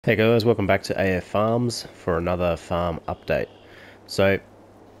Hey guys, welcome back to AF Farms for another farm update. So,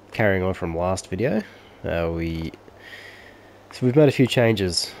 carrying on from last video, we've made a few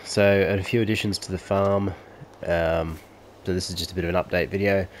changes. So, a few additions to the farm. So this is just a bit of an update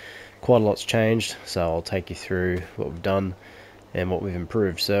video. Quite a lot's changed, so I'll take you through what we've done and what we've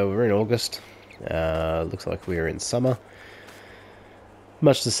improved. So we're in August. Looks like we're in summer.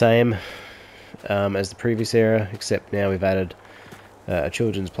 Much the same as the previous era, except now we've added a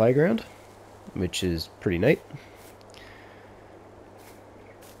children's playground, which is pretty neat.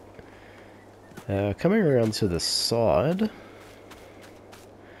 Coming around to the side,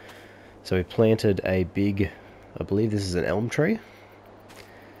 so we planted a big, I believe this is an elm tree.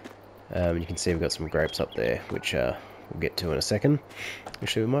 You can see we've got some grapes up there, which we'll get to in a second.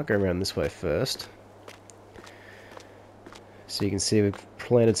 Actually, we might go around this way first. So you can see we've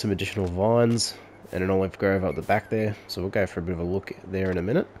planted some additional vines and an olive grove up the back there, so we'll go for a bit of a look there in a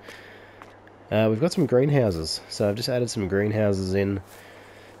minute. We've got some greenhouses, so I've just added some greenhouses in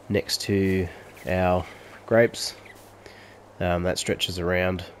next to our grapes. That stretches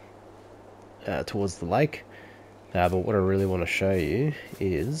around towards the lake, but what I really want to show you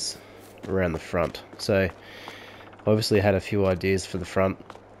is around the front. So obviously I had a few ideas for the front.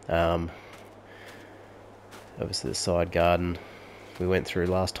 Obviously the side garden we went through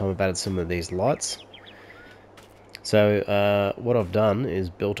last time. I've added some of these lights. So what I've done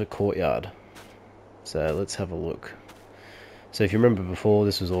is built a courtyard. So let's have a look. So if you remember before,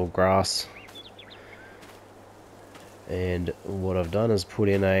 this was all grass, and what I've done is put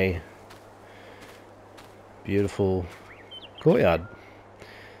in a beautiful courtyard,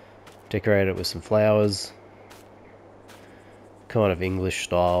 decorated it with some flowers, kind of English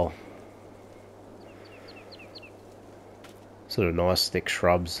style, sort of nice thick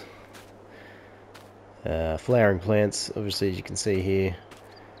shrubs, flowering plants, obviously, as you can see here,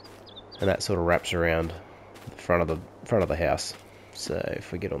 and that sort of wraps around the front of the house. So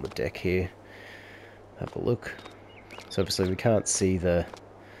if we get on the deck here, have a look. So obviously we can't see the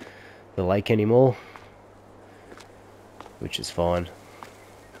lake anymore, which is fine.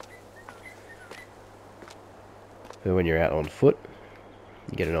 But when you're out on foot,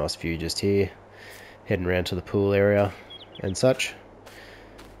 you get a nice view just here, heading around to the pool area and such,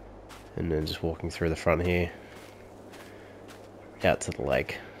 and then just walking through the front here out to the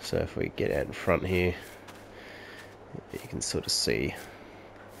lake. So if we get out in front here, you can sort of see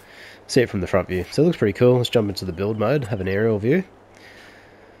it from the front view. So it looks pretty cool. Let's jump into the build mode, have an aerial view.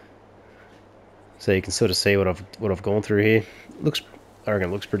 So you can sort of see what I've gone through here. I reckon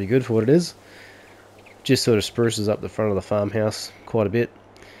it looks pretty good for what it is. Just sort of spruces up the front of the farmhouse quite a bit.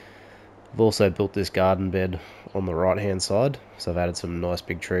 I've also built this garden bed on the right hand side, so I've added some nice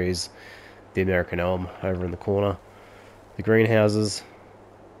big trees, the American elm over in the corner, the greenhouses.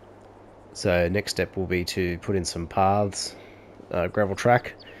 So next step will be to put in some paths, gravel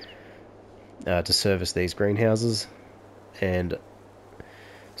track, to service these greenhouses and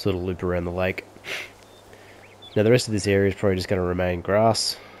sort of loop around the lake. Now the rest of this area is probably just going to remain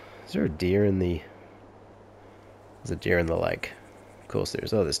grass. Is there a deer in the... There's a deer in the lake. Of course there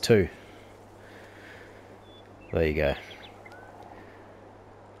is. Oh, there's two. There you go.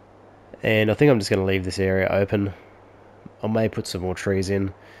 And I think I'm just going to leave this area open. I may put some more trees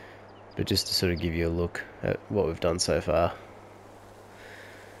in, but just to sort of give you a look at what we've done so far.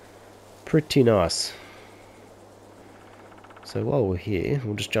 Pretty nice. So while we're here,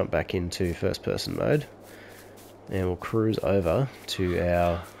 we'll just jump back into first person mode and we'll cruise over to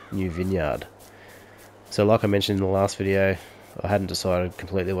our new vineyard. So like I mentioned in the last video, I hadn't decided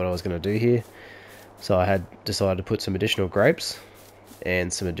completely what I was going to do here. So I had decided to put some additional grapes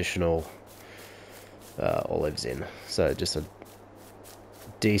and some additional olives in. So just a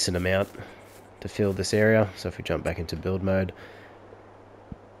decent amount to fill this area. So if we jump back into build mode,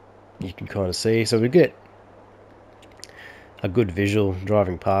 you can kind of see. So we get a good visual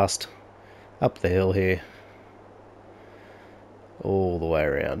driving past up the hill here, all the way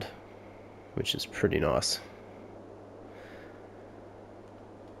around, which is pretty nice.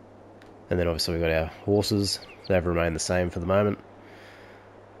 And then obviously we've got our horses. They've remained the same for the moment.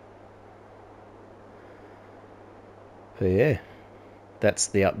 But yeah, that's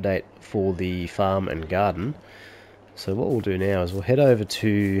the update for the farm and garden. So what we'll do now is we'll head over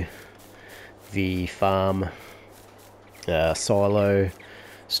to the farm silo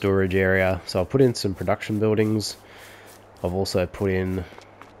storage area. So I'll put in some production buildings. I've also put in,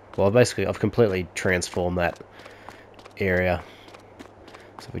 well, I've completely transformed that area.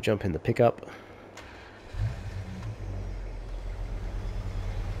 So if we jump in the pickup,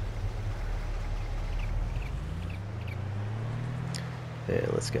 Yeah,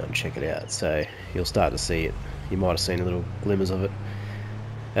 let's go and check it out. So you'll start to see it. You might have seen little glimmers of it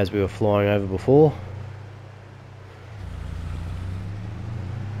as we were flying over before.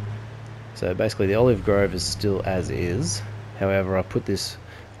 So basically the olive grove is still as is. However,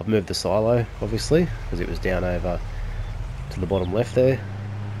 I've moved the silo obviously because it was down over to the bottom left there.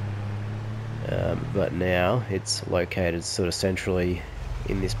 But now it's located sort of centrally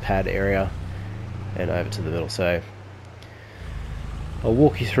in this pad area and over to the middle. So I'll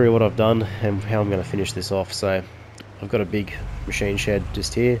walk you through what I've done and how I'm going to finish this off. So I've got a big machine shed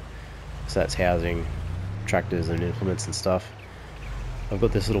just here, so that's housing tractors and implements and stuff. I've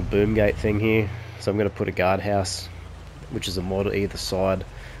got this little boom gate thing here, so I'm going to put a guardhouse, which is a mod either side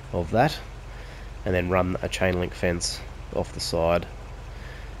of that, and then run a chain link fence off the side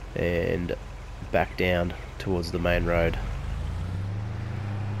and back down towards the main road.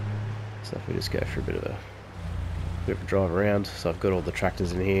 So if we just go for a bit of a drive around. So I've got all the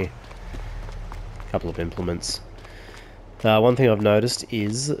tractors in here, a couple of implements. One thing I've noticed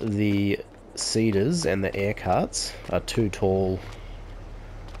is the seeders and the air carts are too tall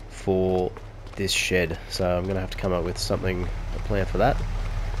for this shed, so I'm going to have to come up with a plan for that.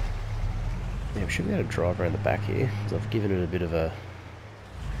 Yeah, we should be able to drive around the back here, because I've given it a bit of a,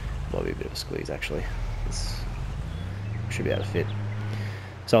 might be a bit of a squeeze actually. This should be able to fit.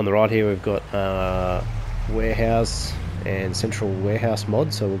 So on the right here we've got warehouse and central warehouse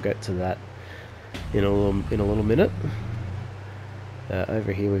mod, so we'll get to that in a little minute.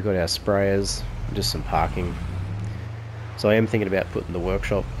 Over here we've got our sprayers, just some parking. So I am thinking about putting the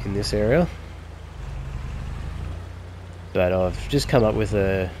workshop in this area, but I've just come up with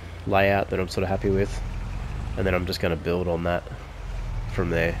a layout that I'm sort of happy with, and then I'm just going to build on that from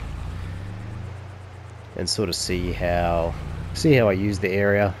there and sort of see how I use the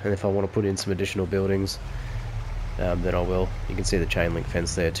area, and if I want to put in some additional buildings, then I will. You can see the chain link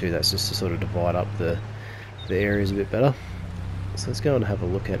fence there too. That's just to sort of divide up the areas a bit better. So let's go and have a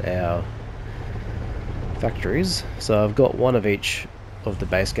look at our factories. So I've got one of each of the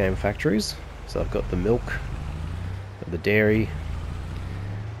base game factories. So I've got the milk, the dairy,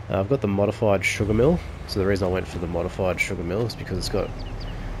 I've got the modified sugar mill. So the reason I went for the modified sugar mill is because it's got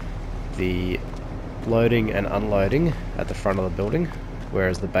the loading and unloading at the front of the building,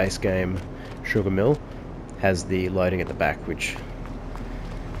 whereas the base game sugar mill has the loading at the back, which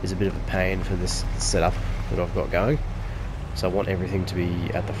is a bit of a pain for this setup that I've got going. So I want everything to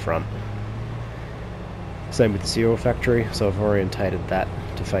be at the front. Same with the cereal factory, so I've orientated that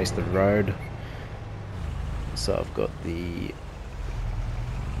to face the road. So I've got the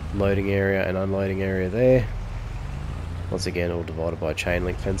loading area and unloading area there. Once again, all divided by chain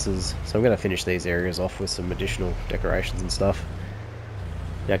link fences. So I'm going to finish these areas off with some additional decorations and stuff.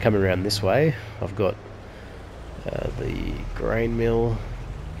 Now coming around this way, I've got the grain mill,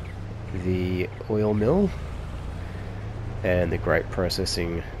 the oil mill, and the grape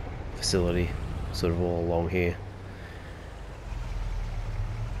processing facility, sort of all along here.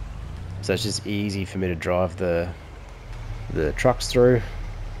 So it's just easy for me to drive the trucks through,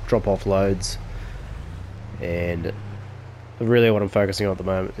 drop off loads, and really what I'm focusing on at the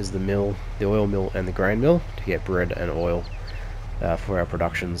moment is the mill, the oil mill and the grain mill, to get bread and oil for our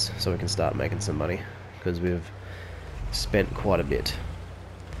productions, so we can start making some money, because we've spent quite a bit.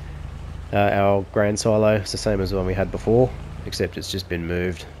 Our grain silo is the same as the one we had before, except it's just been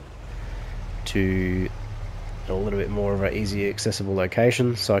moved to a little bit more of an easy accessible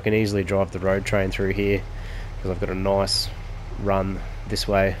location, so I can easily drive the road train through here, because I've got a nice run this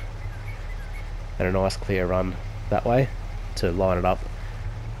way and a nice clear run that way to line it up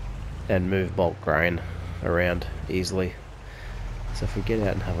and move bulk grain around easily. So if we get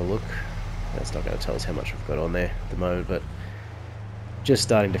out and have a look, that's not going to tell us how much I've got on there at the moment, but just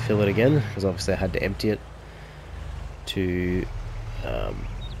starting to fill it again, because obviously I had to empty it to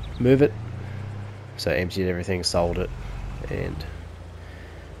move it. So I emptied everything, sold it, and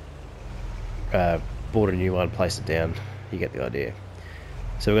bought a new one, placed it down. You get the idea.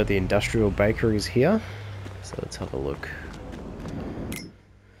 So we've got the industrial bakeries here, so let's have a look.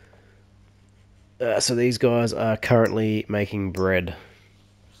 So these guys are currently making bread.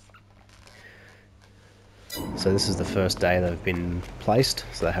 So this is the first day they've been placed,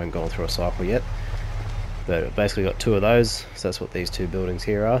 so they haven't gone through a cycle yet. But I've basically got two of those, so that's what these two buildings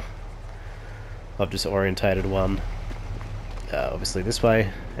here are. I've just orientated one obviously this way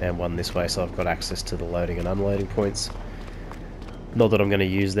and one this way, so I've got access to the loading and unloading points. Not that I'm going to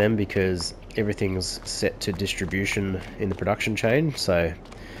use them because everything's set to distribution in the production chain. So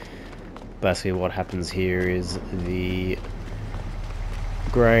basically what happens here is the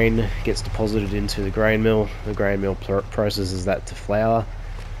grain gets deposited into the grain mill. The grain mill processes that to flour.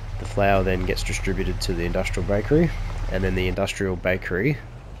 The flour then gets distributed to the industrial bakery, and then the industrial bakery,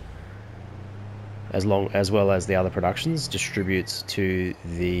 as well as the other productions, distributes to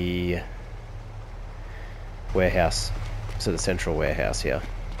the warehouse, so the central warehouse here.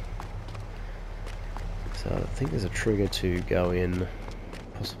 So I think there's a trigger to go in,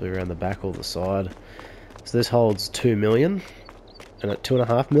 possibly around the back or the side. So this holds 2 million, and at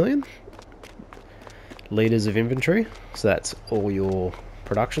 2.5 million litres of inventory. So that's all your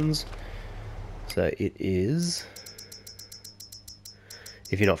productions. So it is,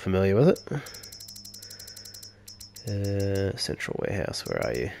 if you're not familiar with it, central warehouse, where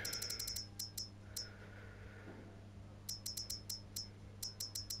are you?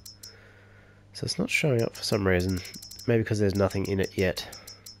 So it's not showing up for some reason, maybe because there's nothing in it yet.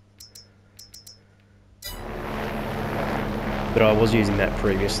 But I was using that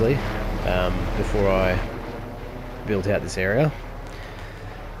previously, before I built out this area.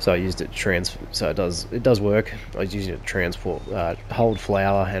 So I used it to so it does work. I was using it to transport, hold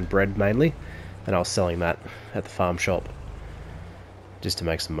flour and bread mainly, and I was selling that at the farm shop just to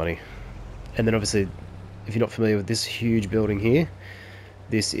make some money. And then obviously, if you're not familiar with this huge building here,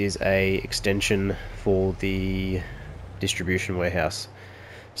 this is a extension for the distribution warehouse.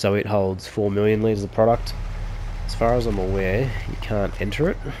 So it holds 4 million litres of product. As far as I'm aware, you can't enter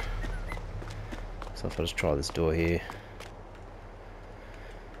it. So if I just try this door here.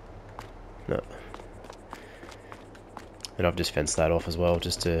 No. And I've just fenced that off as well,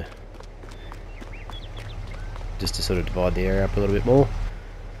 just to sort of divide the area up a little bit more.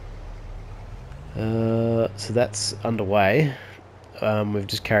 So that's underway. We've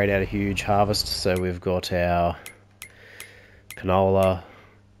just carried out a huge harvest, so we've got our canola,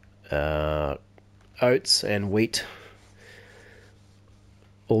 oats and wheat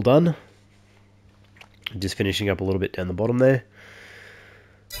all done. Just finishing up a little bit down the bottom there.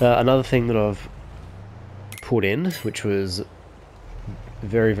 Another thing that I've put in, which was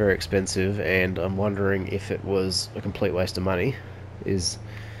very, very expensive, and I'm wondering if it was a complete waste of money, is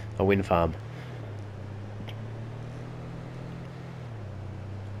a wind farm.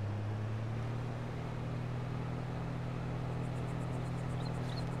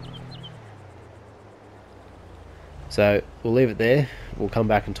 So we'll leave it there. We'll come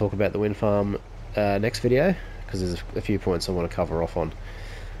back and talk about the wind farm next video, because there's a few points I want to cover off on.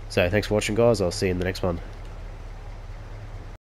 So thanks for watching, guys. I'll see you in the next one.